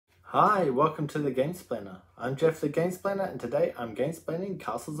Hi, welcome to the Gamesplainer. I'm Jeff the Gamesplainer, and today I'm Gamesplaining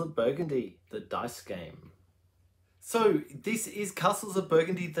Castles of Burgundy, the dice game. So this is Castles of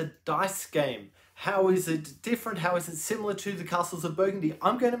Burgundy, the dice game. How is it different? How is it similar to the Castles of Burgundy?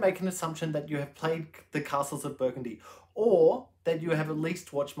 I'm going to make an assumption that you have played the Castles of Burgundy, or that you have at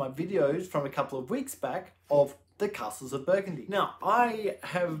least watched my videos from a couple of weeks back of the Castles of Burgundy. Now, I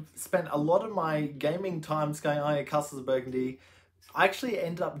have spent a lot of my gaming times going, oh yeah, Castles of Burgundy. I actually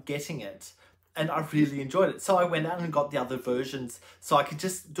ended up getting it and I really enjoyed it. So I went out and got the other versions so I could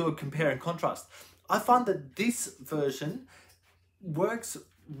just do a compare and contrast. I find that this version works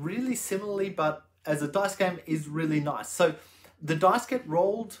really similarly, but as a dice game is really nice. So the dice get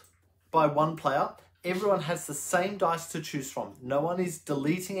rolled by one player. Everyone has the same dice to choose from. No one is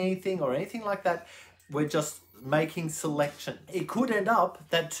deleting anything or anything like that. We're just making selection. It could end up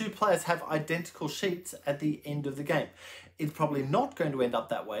that two players have identical sheets at the end of the game. It's probably not going to end up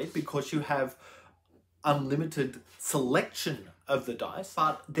that way because you have unlimited selection of the dice,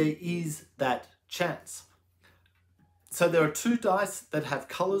 but there is that chance. So there are two dice that have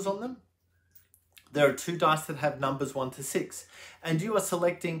colors on them. There are two dice that have numbers 1 to 6, and you are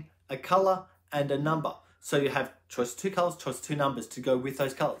selecting a color and a number. So you have choice 2 colors, choice 2 numbers to go with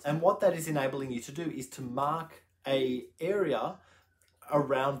those colors. And what that is enabling you to do is to mark an area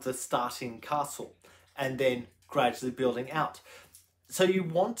around the starting castle and then gradually building out. So you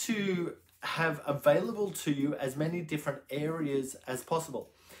want to have available to you as many different areas as possible.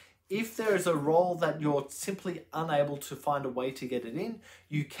 If there is a roll that you're simply unable to find a way to get it in,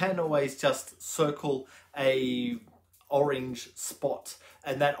 you can always just circle a orange spot,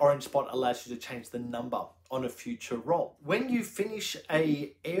 and that orange spot allows you to change the number on a future roll. When you finish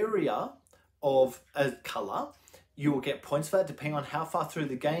an area of a color, you will get points for that depending on how far through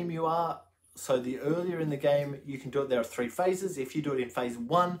the game you are. So the earlier in the game you can do it, there are 3 phases. If you do it in phase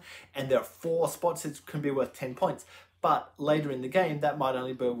 1 and there are 4 spots, it can be worth 10 points. But later in the game, that might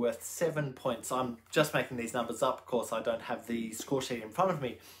only be worth 7 points. I'm just making these numbers up. Of course, I don't have the score sheet in front of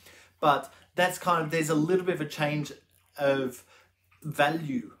me. But that's kind of, there's a little bit of a change of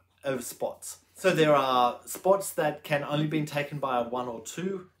value of spots. So there are spots that can only be taken by a 1 or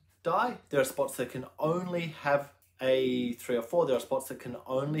 2 die. There are spots that can only have a 3 or 4. There are spots that can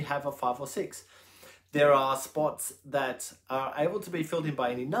only have a 5 or 6. There are spots that are able to be filled in by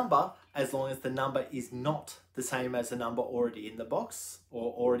any number as long as the number is not the same as the number already in the box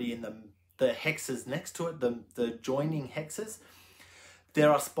or already in the hexes next to it, the joining hexes.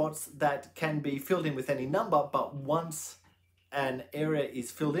 There are spots that can be filled in with any number, but once an area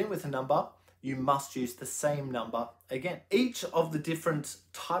is filled in with a number, you must use the same number again. Each of the different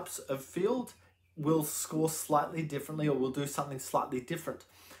types of field will score slightly differently or will do something slightly different.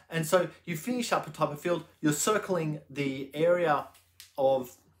 And so you finish up a type of field, you're circling the area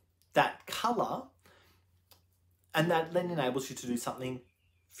of that color, and that then enables you to do something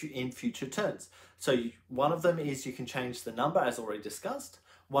in future turns. So one of them is you can change the number, as already discussed.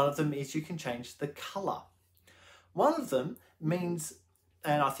 One of them is you can change the color. One of them means,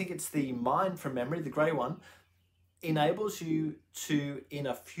 and I think it's the mine from memory, the gray one, enables you to, in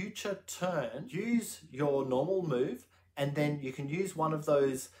a future turn, use your normal move, and then you can use one of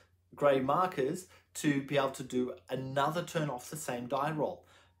those grey markers to be able to do another turn off the same die roll.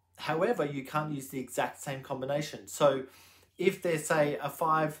 However, you can't use the exact same combination. So if there's, say, a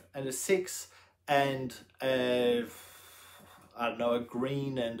 5 and a 6 and a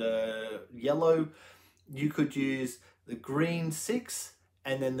green and a yellow, you could use the green 6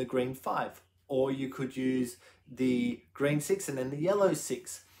 and then the green 5. Or you could use the green 6 and then the yellow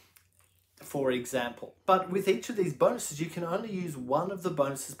 6, for example. But with each of these bonuses, you can only use one of the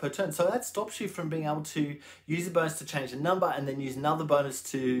bonuses per turn. So that stops you from being able to use a bonus to change a number and then use another bonus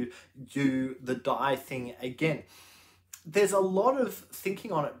to do the die thing again. There's a lot of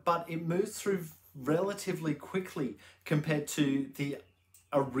thinking on it, but it moves through relatively quickly compared to the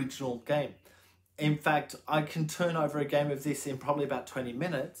original game. In fact, I can turn over a game of this in probably about 20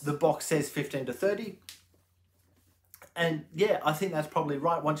 minutes. The box says 15 to 30. And yeah, I think that's probably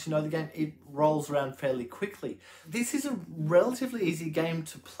right. Once you know the game, it rolls around fairly quickly. This is a relatively easy game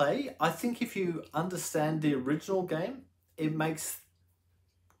to play. I think if you understand the original game, it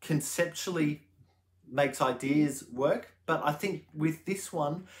conceptually makes ideas work. But I think with this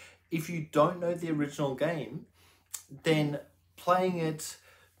one, if you don't know the original game, then playing it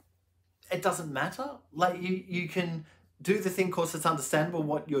doesn't matter. Like you can do the thing because it's understandable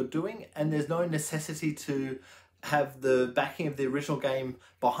what you're doing, and there's no necessity to have the backing of the original game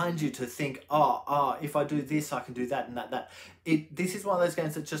behind you to think, if I do this, I can do that and that. This is one of those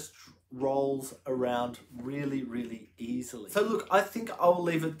games that just rolls around really, really easily. So look, I think I'll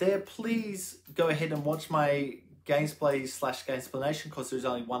leave it there. Please go ahead and watch my gameplay/Gamesplanation, because there's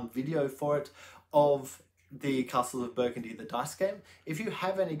only one video for it, of the Castles of Burgundy, the dice game. If you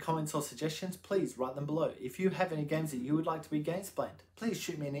have any comments or suggestions, please write them below. If you have any games that you would like to be gamesplained, please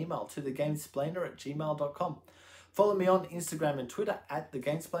shoot me an email to thegamesplainer@gmail.com. Follow me on Instagram and Twitter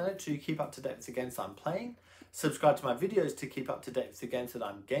 @thegamesplainer to keep up to date with the games I'm playing. Subscribe to my videos to keep up to date with the games that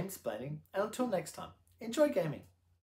I'm gamesplaining. And until next time, enjoy gaming.